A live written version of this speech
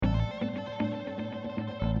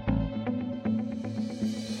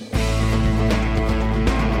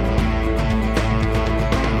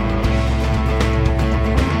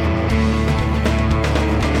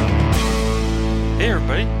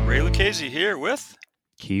Hazy here with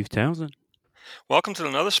Keith Townsend. Welcome to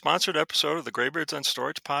another sponsored episode of the Graybeards on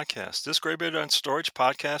Storage podcast. This Graybeard on Storage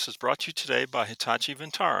podcast is brought to you today by Hitachi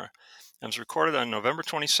Vantara and was recorded on November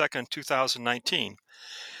 22nd, 2019.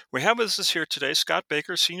 We have with us here today Scott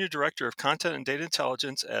Baker, Senior Director of Content and Data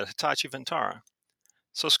Intelligence at Hitachi Vantara.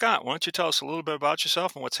 So Scott, why don't you tell us a little bit about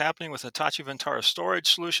yourself and what's happening with Hitachi Vantara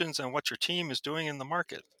Storage Solutions and what your team is doing in the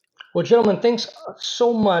market? Well, gentlemen, thanks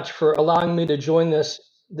so much for allowing me to join this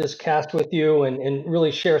cast with you and really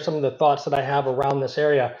share some of the thoughts that I have around this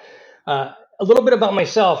area. A little bit about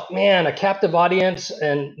myself, man, a captive audience,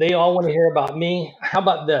 and they all want to hear about me. How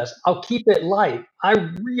about this? I'll keep it light. I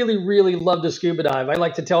really love to scuba dive. I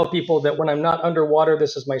like to tell people that when I'm not underwater,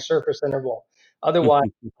 this is my surface interval.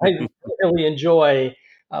 Otherwise, I really enjoy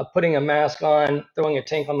putting a mask on, throwing a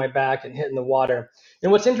tank on my back, and hitting the water.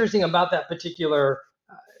 And what's interesting about that particular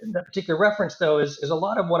reference, though, is a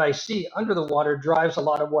lot of what I see under the water drives a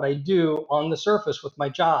lot of what I do on the surface with my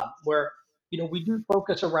job, where we do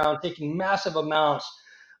focus around taking massive amounts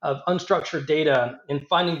of unstructured data and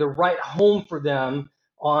finding the right home for them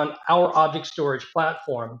on our object storage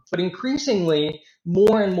platform. But increasingly,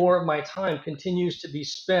 more and more of my time continues to be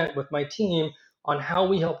spent with my team on how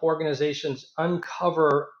we help organizations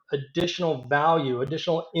uncover additional value,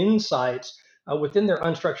 additional insights within their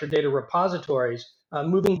unstructured data repositories,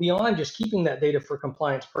 moving beyond just keeping that data for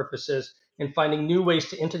compliance purposes and finding new ways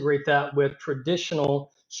to integrate that with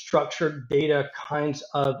traditional structured data kinds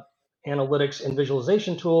of analytics and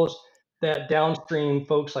visualization tools that downstream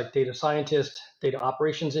folks like data scientists, data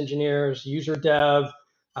operations engineers, user dev,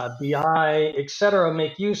 BI, et cetera,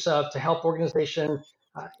 make use of to help organizations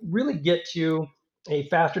really get to a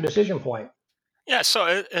faster decision point. Yeah, so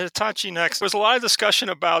at Hitachi Next, there's a lot of discussion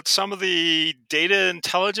about some of the data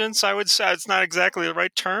intelligence, I would say. It's not exactly the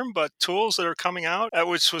right term, but tools that are coming out,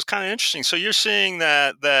 which was kind of interesting. So you're seeing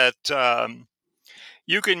that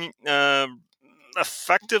you can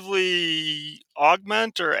effectively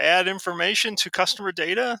augment or add information to customer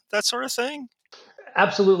data, that sort of thing?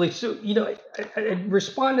 Absolutely. So, I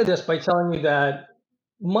respond to this by telling you that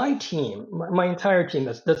my team, my entire team,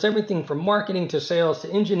 that's everything from marketing to sales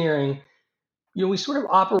to engineering, we sort of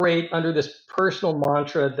operate under this personal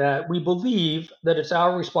mantra that we believe that it's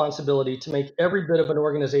our responsibility to make every bit of an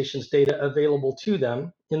organization's data available to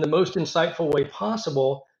them in the most insightful way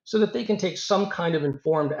possible so that they can take some kind of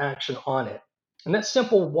informed action on it. And that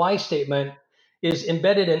simple why statement is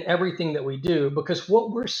embedded in everything that we do because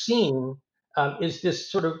what we're seeing is this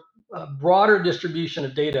sort of broader distribution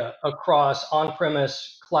of data across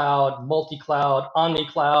on-premise, cloud, multi-cloud,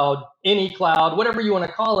 omni-cloud, any cloud, whatever you want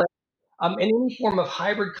to call it, and any form of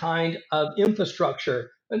hybrid kind of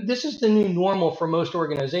infrastructure. And this is the new normal for most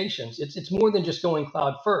organizations. It's more than just going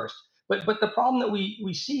cloud first. But the problem that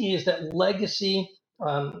we see is that legacy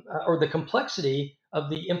or the complexity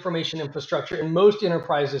of the information infrastructure in most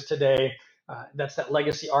enterprises today, that's that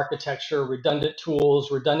legacy architecture, redundant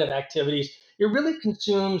tools, redundant activities. It really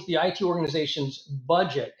consumes the IT organization's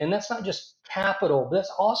budget. And that's not just capital, but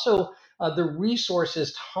that's also the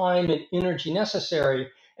resources, time, and energy necessary.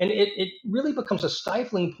 And it really becomes a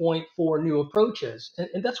stifling point for new approaches.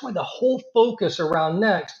 And that's why the whole focus around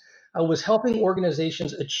Next was helping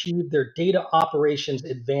organizations achieve their data operations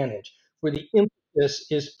advantage, where the emphasis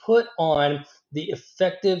is put on the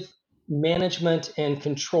effective management and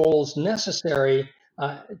controls necessary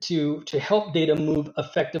to help data move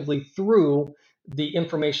effectively through the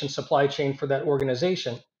information supply chain for that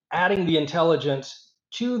organization, adding the intelligence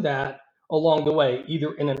to that along the way,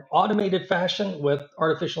 either in an automated fashion with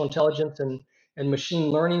artificial intelligence and machine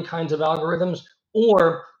learning kinds of algorithms,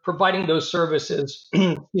 or providing those services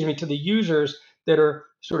to the users that are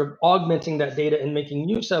sort of augmenting that data and making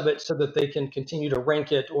use of it so that they can continue to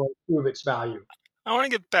rank it or improve its value. I want to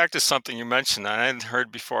get back to something you mentioned that I hadn't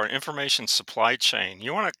heard before, information supply chain.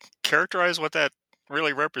 You want to characterize what that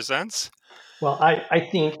really represents? Well, I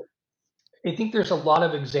think there's a lot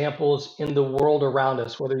of examples in the world around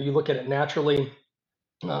us, whether you look at it naturally,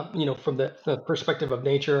 from the perspective of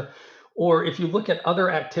nature, or if you look at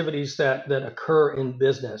other activities that occur in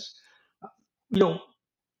business,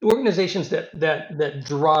 organizations that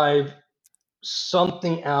drive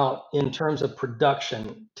something out in terms of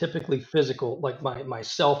production, typically physical, like my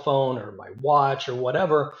cell phone or my watch or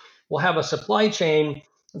whatever, will have a supply chain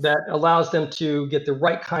that allows them to get the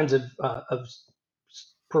right kinds of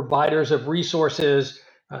providers of resources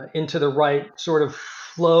into the right sort of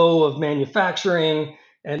flow of manufacturing.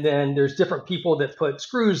 And then there's different people that put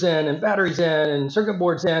screws in and batteries in and circuit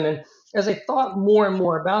boards in. And as I thought more and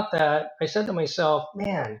more about that, I said to myself,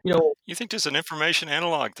 man, You think there's an information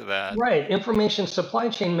analog to that? right, information supply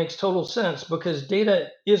chain makes total sense because data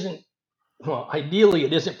isn't well, ideally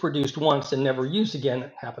it isn't produced once and never used again.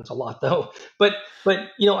 It happens a lot though. But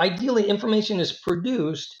ideally information is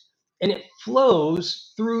produced and it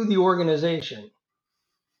flows through the organization.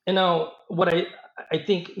 And now, what I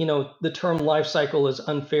think, the term life cycle is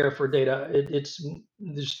unfair for data. It's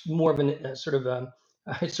there's more of a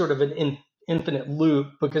sort of an infinite loop,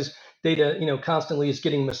 because data, constantly is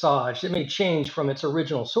getting massaged. It may change from its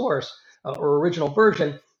original source, or original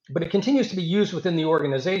version, but it continues to be used within the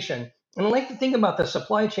organization. And I like to think about the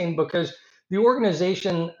supply chain, because the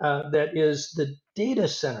organization that is the data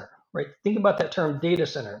center, right? Think about that term, data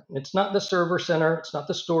center. It's not the server center. It's not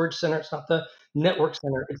the storage center. It's not the network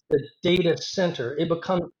center. It's the data center. It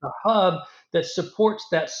becomes the hub that supports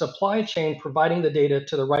that supply chain, providing the data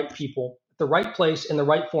to the right people, at the right place, in the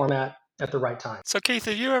right format, at the right time. So, Keith,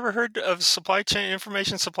 have you ever heard of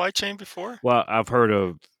information supply chain before? Well, I've heard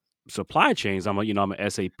of supply chains. I'm an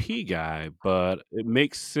SAP guy, but it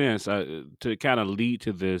makes sense to kind of lead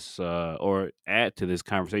to this or add to this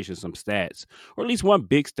conversation some stats, or at least one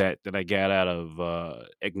big stat that I got out of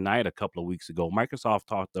Ignite a couple of weeks ago. Microsoft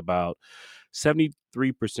talked about 73%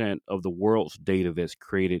 of the world's data that's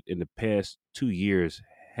created in the past 2 years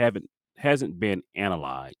hasn't been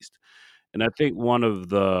analyzed. And I think one of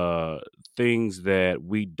the things that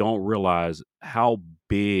we don't realize how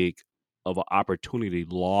big of an opportunity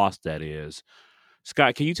loss that is.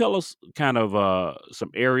 Scott, can you tell us kind of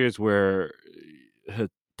some areas where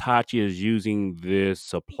Hitachi is using this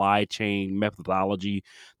supply chain methodology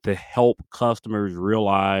to help customers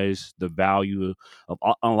realize the value of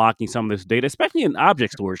unlocking some of this data, especially in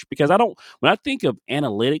object storage? Because when I think of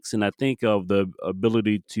analytics and I think of the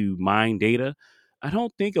ability to mine data, I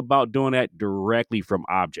don't think about doing that directly from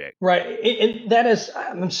object. Right. And that is,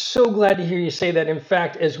 I'm so glad to hear you say that. In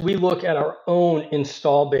fact, as we look at our own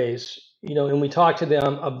install base, and we talk to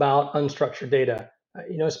them about unstructured data,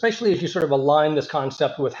 especially as you sort of align this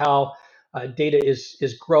concept with how data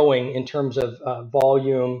is growing in terms of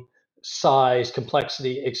volume, size,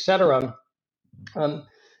 complexity, et cetera. You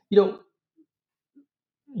know,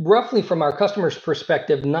 Roughly from our customers'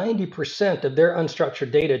 perspective, 90% of their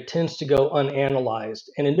unstructured data tends to go unanalyzed.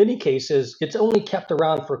 And in many cases, it's only kept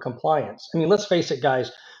around for compliance. I mean, let's face it, guys,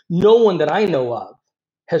 no one that I know of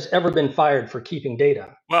has ever been fired for keeping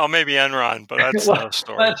data. Well, maybe Enron, but that's Well, another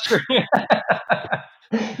story. that's true.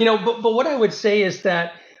 But what I would say is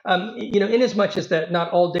that, in as much as that not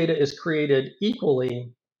all data is created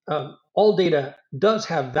equally, all data does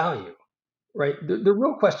have value. Right. The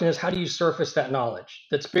real question is, how do you surface that knowledge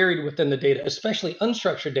that's buried within the data, especially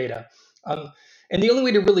unstructured data? And the only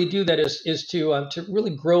way to really do that is to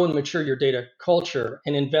really grow and mature your data culture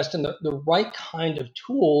and invest in the right kind of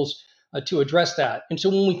tools to address that. And so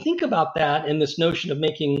when we think about that and this notion of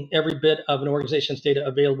making every bit of an organization's data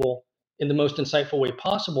available in the most insightful way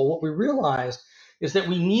possible, what we realized is that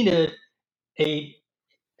we needed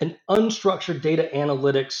an unstructured data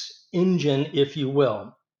analytics engine, if you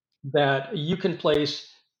will, that you can place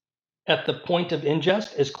at the point of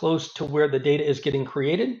ingest as close to where the data is getting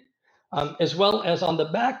created, as well as on the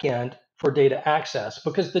back end for data access,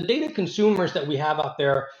 because the data consumers that we have out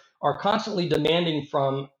there are constantly demanding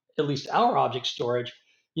from at least our object storage,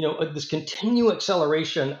 this continual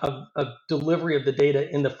acceleration of delivery of the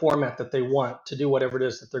data in the format that they want to do whatever it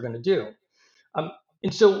is that they're going to do.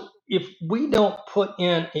 And so if we don't put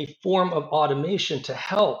in a form of automation to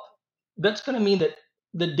help, that's going to mean that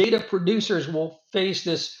the data producers will face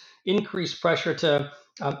this increased pressure to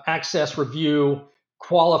access, review,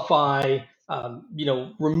 qualify,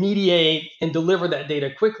 remediate, and deliver that data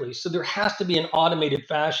quickly. So there has to be an automated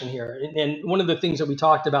fashion here. And one of the things that we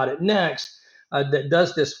talked about at Next that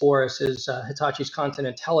does this for us is Hitachi's Content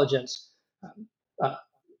Intelligence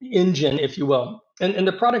engine, if you will. And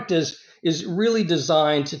the product is really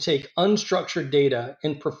designed to take unstructured data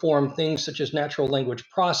and perform things such as natural language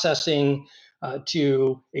processing,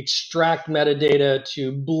 to extract metadata,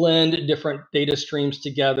 to blend different data streams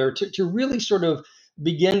together, to really sort of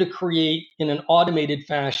begin to create in an automated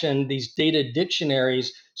fashion these data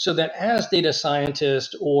dictionaries, so that as data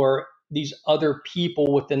scientists or these other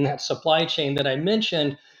people within that supply chain that I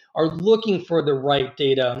mentioned are looking for the right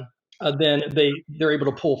data, then they're able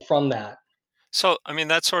to pull from that. So, I mean,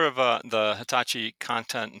 that's sort of the Hitachi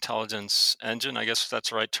Content Intelligence Engine, I guess that's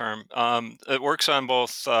the right term. It works on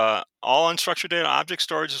both all unstructured data object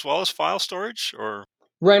storage as well as file storage, or?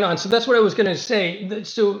 Right on. So that's what I was going to say.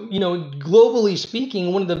 So, globally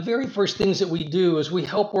speaking, one of the very first things that we do is we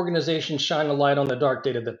help organizations shine a light on the dark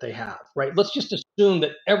data that they have, right? Let's just assume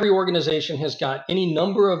that every organization has got any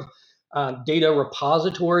number of data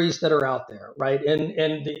repositories that are out there, right?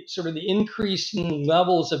 And the sort of the increasing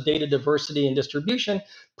levels of data diversity and distribution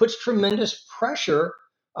puts tremendous pressure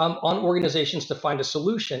on organizations to find a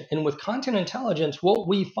solution. And with content intelligence, what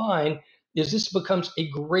we find is this becomes a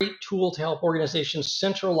great tool to help organizations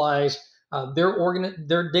centralize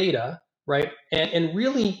their data, right? And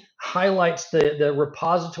really highlights the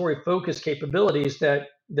repository focus capabilities that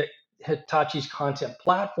Hitachi's content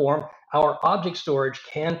platform, our object storage,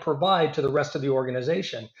 can provide to the rest of the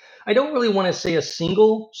organization. I don't really want to say a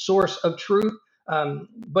single source of truth,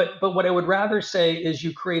 but what I would rather say is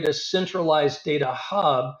you create a centralized data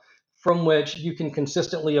hub from which you can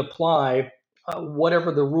consistently apply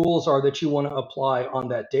whatever the rules are that you want to apply on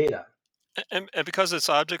that data. And because it's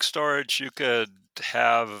object storage, you could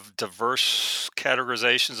have diverse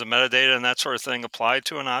categorizations of metadata and that sort of thing applied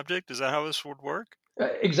to an object. Is that how this would work?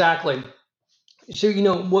 Exactly. So,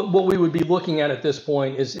 what we would be looking at this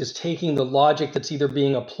point is taking the logic that's either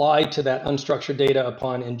being applied to that unstructured data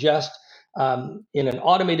upon ingest in an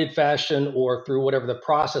automated fashion or through whatever the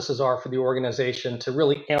processes are for the organization to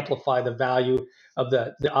really amplify the value of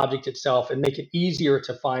the object itself and make it easier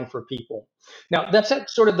to find for people. Now, that's at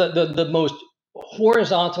sort of the most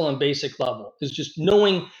horizontal and basic level, is just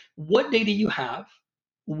knowing what data you have,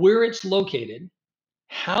 where it's located,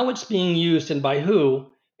 how it's being used and by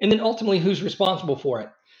who, and then ultimately who's responsible for it.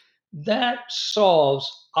 That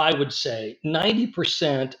solves, I would say,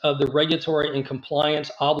 90% of the regulatory and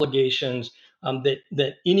compliance obligations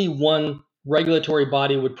that any one regulatory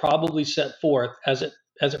body would probably set forth as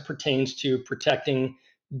it pertains to protecting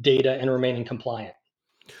data and remaining compliant.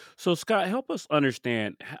 So, Scott, help us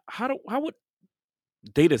understand how would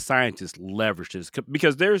data scientists leverage this?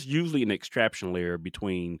 Because there's usually an extraction layer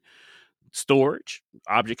between storage,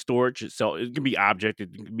 object storage itself. It can be object,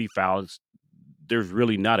 it can be files. There's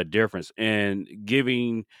really not a difference. And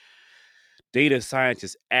giving data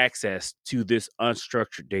scientists access to this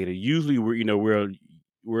unstructured data. Usually,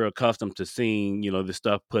 we're accustomed to seeing this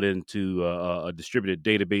stuff put into a distributed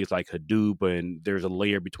database like Hadoop, and there's a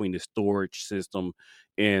layer between the storage system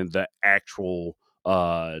and the actual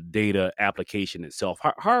data application itself.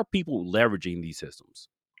 How are people leveraging these systems?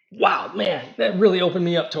 Wow, man, that really opened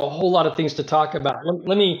me up to a whole lot of things to talk about.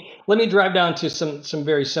 Let me drive down to some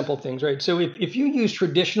very simple things, right? So if you use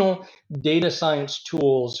traditional data science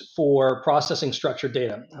tools for processing structured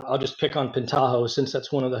data, I'll just pick on Pentaho since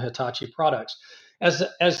that's one of the Hitachi products. As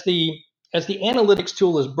the analytics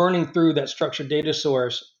tool is burning through that structured data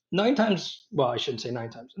source, nine times, well, I shouldn't say nine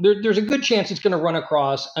times. There's a good chance it's going to run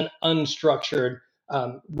across an unstructured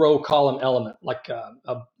row column element like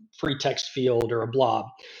a free text field or a blob.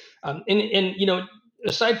 And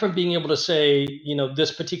aside from being able to say,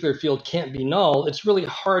 this particular field can't be null, it's really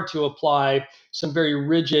hard to apply some very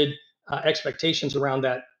rigid expectations around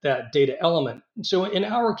that data element. So in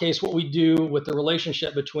our case, what we do with the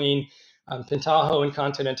relationship between Pentaho and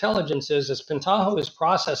Content Intelligence is Pentaho is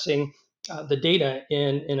processing the data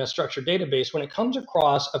in a structured database. When it comes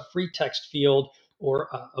across a free text field or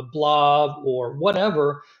a blob or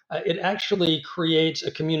whatever, it actually creates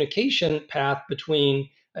a communication path between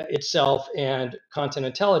itself and Content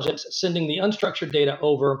Intelligence, sending the unstructured data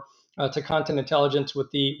over to Content Intelligence with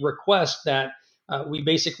the request that we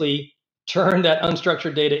basically turn that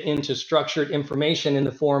unstructured data into structured information in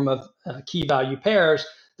the form of key value pairs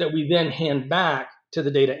that we then hand back to the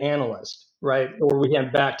data analyst, right? Or we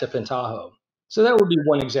hand back to Pentaho. So that would be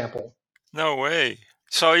one example. No way.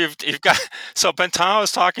 So you've got Pentaho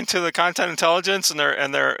is talking to the Content Intelligence and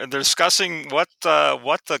they're discussing what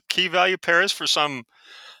the key value pair is for some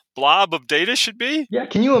blob of data should be. Yeah,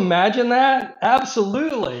 can you imagine that?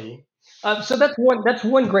 Absolutely. So that's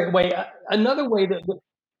one great way. Another way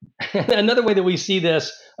that we see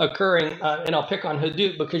this occurring, and I'll pick on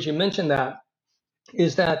Hadoop because you mentioned that,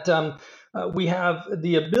 is that we have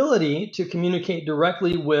the ability to communicate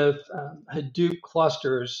directly with Hadoop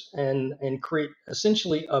clusters and create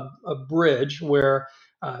essentially a bridge where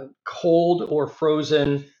cold or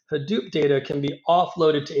frozen Hadoop data can be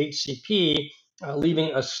offloaded to HCP,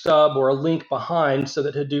 leaving a stub or a link behind so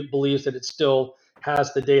that Hadoop believes that it still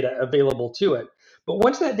has the data available to it. But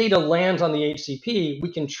once that data lands on the HCP,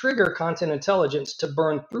 we can trigger Content Intelligence to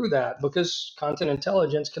burn through that because Content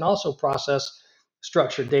Intelligence can also process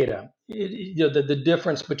structured data. The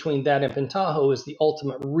difference between that and Pentaho is the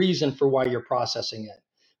ultimate reason for why you're processing it,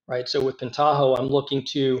 right? So with Pentaho, I'm looking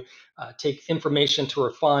to take information to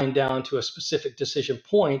refine down to a specific decision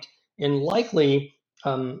point and likely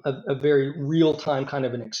a very real-time kind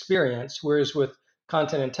of an experience. Whereas with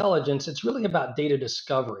Content Intelligence, it's really about data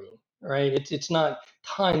discovery, right? It's not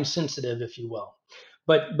time sensitive, if you will.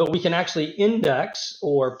 but we can actually index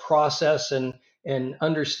or process and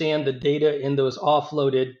understand the data in those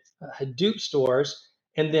offloaded Hadoop stores,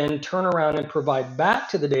 and then turn around and provide back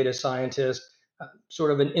to the data scientist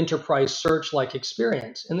sort of an enterprise search like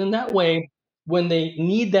experience. And then that way, when they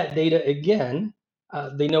need that data again,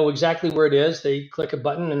 they know exactly where it is. They click a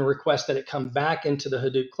button and request that it come back into the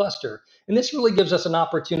Hadoop cluster. And this really gives us an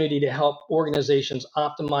opportunity to help organizations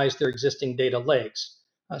optimize their existing data lakes.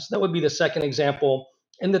 So that would be the second example.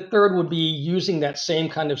 And the third would be using that same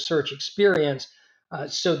kind of search experience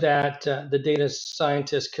so that the data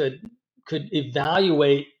scientist could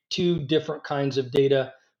evaluate two different kinds of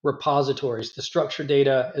data repositories, the structured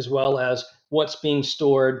data as well as what's being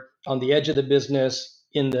stored on the edge of the business,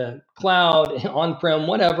 in the cloud, on-prem,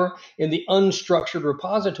 whatever, in the unstructured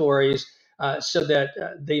repositories, so that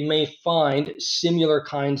they may find similar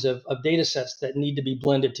kinds of data sets that need to be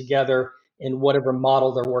blended together in whatever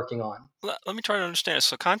model they're working on. Let me try to understand.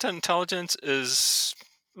 So content intelligence is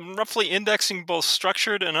roughly indexing both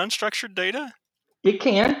structured and unstructured data? It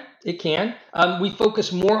can. We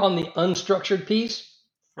focus more on the unstructured piece,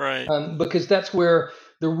 right? Because that's where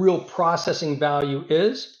the real processing value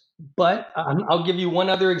is. But I'll give you one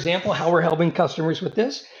other example how we're helping customers with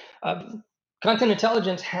this. Content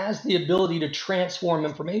intelligence has the ability to transform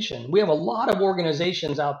information. We have a lot of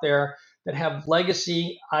organizations out there that have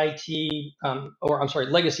legacy legacy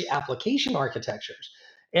application architectures.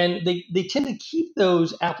 And they tend to keep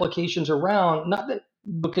those applications around, not that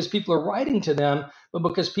because people are writing to them, but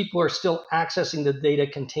because people are still accessing the data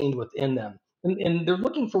contained within them. And they're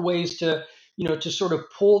looking for ways to to sort of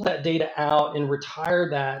pull that data out and retire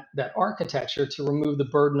that architecture to remove the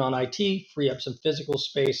burden on IT, free up some physical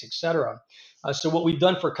space, et cetera. So what we've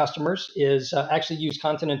done for customers is actually use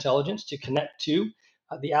content intelligence to connect to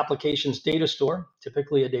the application's data store,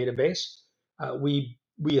 typically a database. We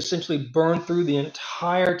essentially burn through the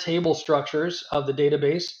entire table structures of the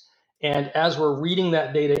database, and as we're reading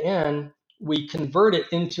that data in, we convert it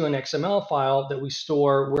into an XML file that we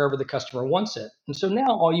store wherever the customer wants it. And so now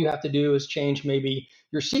all you have to do is change maybe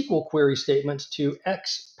your SQL query statements to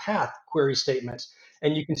XPath query statements,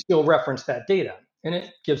 and you can still reference that data. And it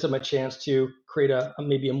gives them a chance to create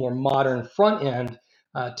maybe a more modern front end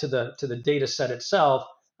to the data set itself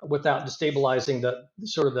without destabilizing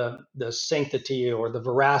the sanctity or the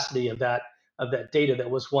veracity of that data that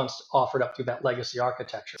was once offered up through that legacy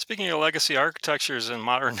architecture. Speaking of legacy architectures and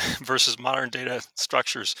modern versus modern data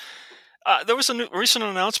structures, there was a recent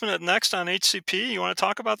announcement at Next on HCP. You want to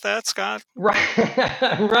talk about that, Scott? Right,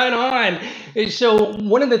 right on. So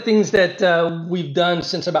one of the things that we've done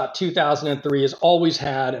since about 2003 is always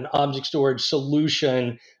had an object storage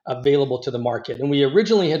solution available to the market. And we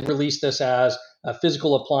originally had released this as a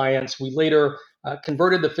physical appliance. We later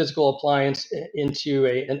converted the physical appliance into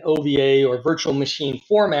an OVA or virtual machine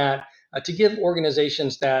format to give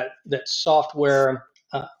organizations that software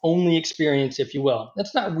only experience, if you will.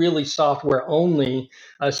 That's not really software only.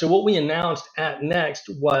 So what we announced at Next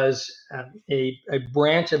was a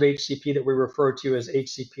branch of HCP that we refer to as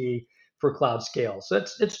HCP for Cloud Scale. So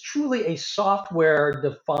it's truly a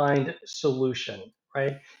software-defined solution,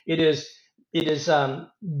 right? It is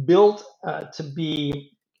built to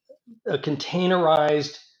be a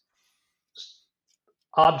containerized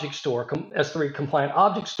object store, S3 compliant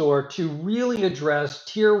object store, to really address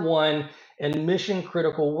tier one and mission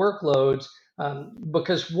critical workloads.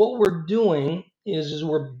 Because what we're doing is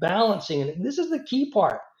we're balancing, and this is the key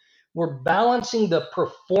part, we're balancing the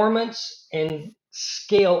performance and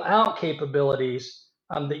scale out capabilities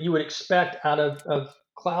that you would expect out of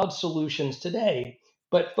cloud solutions today,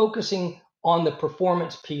 but focusing on the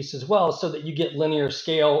performance piece as well, so that you get linear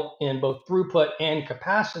scale in both throughput and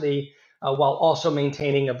capacity, while also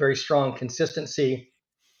maintaining a very strong consistency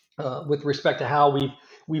with respect to how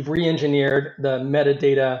we've re-engineered the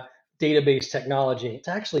metadata database technology. It's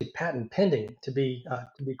actually patent pending, to be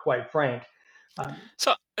quite frank.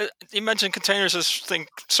 So you mentioned containers. This thing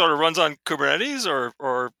sort of runs on Kubernetes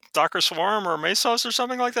or Docker Swarm or Mesos or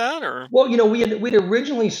something like that, or? Well, we'd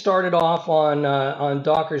originally started off on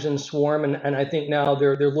Dockers and Swarm, and I think now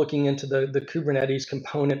they're looking into the Kubernetes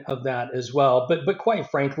component of that as well. But quite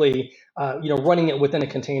frankly, running it within a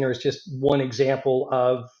container is just one example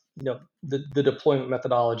of the deployment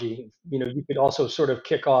methodology. You could also sort of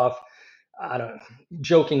kick off, I don't know,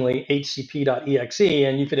 jokingly, hcp.exe,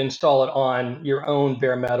 and you could install it on your own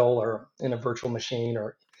bare metal or in a virtual machine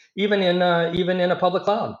or even in a public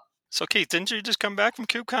cloud. So Keith, didn't you just come back from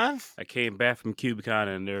KubeCon? I came back from KubeCon,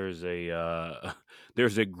 and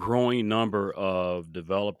there's a growing number of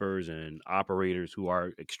developers and operators who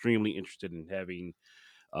are extremely interested in having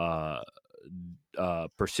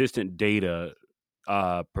persistent data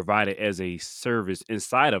provided as a service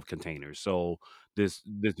inside of containers. So this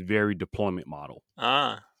very deployment model.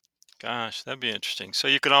 Ah, gosh, that'd be interesting. So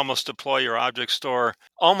you could almost deploy your object store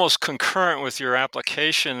almost concurrent with your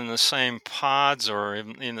application in the same pods or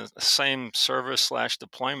in the same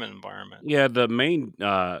service/deployment environment. Yeah,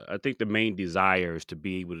 I think the main desire is to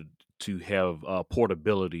be able to have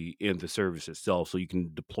portability in the service itself, so you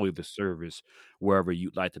can deploy the service wherever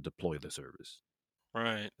you'd like to deploy the service.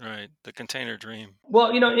 Right, right. The container dream.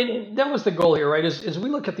 Well, that was the goal here, right? Is we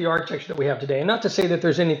look at the architecture that we have today, and not to say that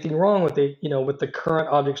there's anything wrong with with the current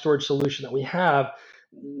object storage solution that we have.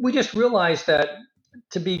 We just realized that,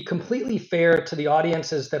 to be completely fair to the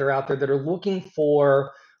audiences that are out there that are looking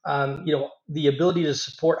for, the ability to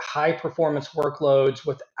support high performance workloads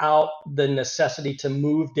without the necessity to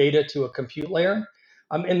move data to a compute layer.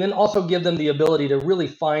 And then also give them the ability to really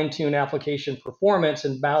fine tune application performance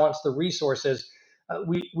and balance the resources.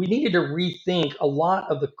 We needed to rethink a lot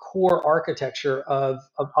of the core architecture of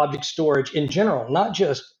object storage in general, not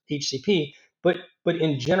just HCP, but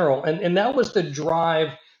in general. And that was the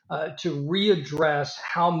drive to readdress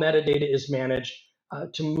how metadata is managed,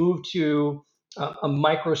 to move to a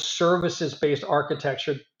microservices based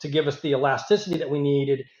architecture to give us the elasticity that we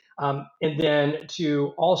needed, and then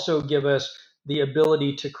to also give us the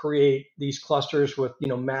ability to create these clusters with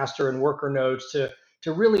master and worker nodes to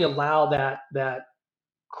really allow that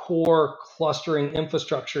core clustering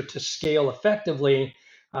infrastructure to scale effectively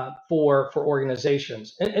for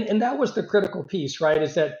organizations. And that was the critical piece, right?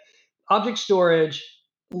 Is that object storage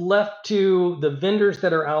left to the vendors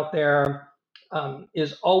that are out there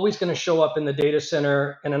is always going to show up in the data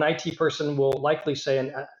center, and an IT person will likely say,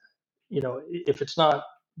 and if it's not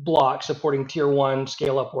block supporting tier one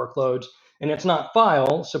scale up workloads, and it's not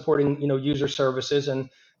file supporting user services and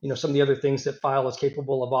some of the other things that file is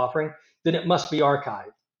capable of offering, then it must be archive.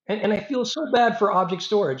 And I feel so bad for object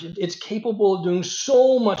storage. It's capable of doing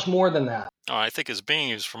so much more than that. Oh, I think it's being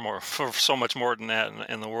used for so much more than that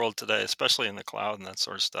in the world today, especially in the cloud and that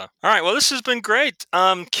sort of stuff. All right, well, this has been great.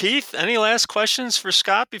 Keith, any last questions for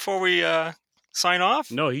Scott before we sign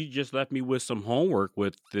off? No, he just left me with some homework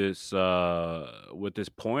with this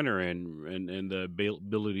pointer and the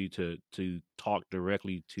ability to talk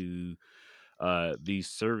directly to these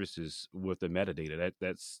services with the metadata.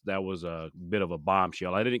 That was a bit of a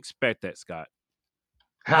bombshell. I didn't expect that, Scott.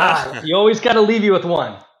 You always got to leave you with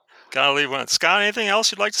one. Gotta leave one. Scott, anything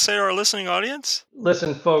else you'd like to say to our listening audience?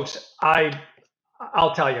 Listen, folks,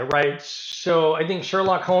 I'll tell you, right? So I think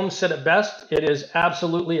Sherlock Holmes said it best. It is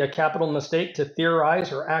absolutely a capital mistake to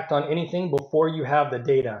theorize or act on anything before you have the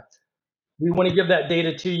data. We want to give that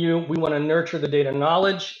data to you. We want to nurture the data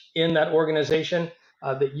knowledge in that organization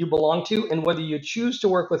that you belong to. And whether you choose to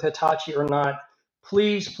work with Hitachi or not,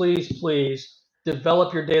 please, please, please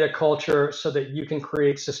develop your data culture so that you can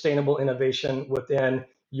create sustainable innovation within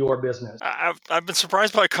your business. I've been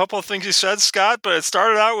surprised by a couple of things you said, Scott, but it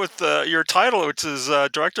started out with your title, which is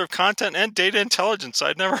Director of Content and Data Intelligence.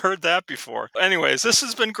 I'd never heard that before. Anyways, this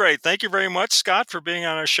has been great. Thank you very much, Scott, for being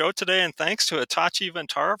on our show today, and thanks to Hitachi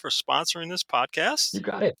Vantara for sponsoring this podcast. You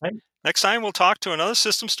got it. Right? Next time, we'll talk to another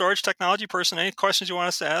system storage technology person. Any questions you want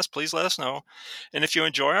us to ask, please let us know. And if you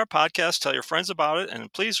enjoy our podcast, tell your friends about it,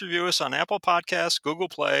 and please review us on Apple Podcasts, Google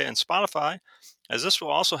Play, and Spotify, as this will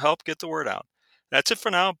also help get the word out. That's it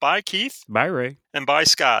for now. Bye, Keith. Bye, Ray. And bye,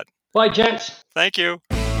 Scott. Bye, gents. Thank you.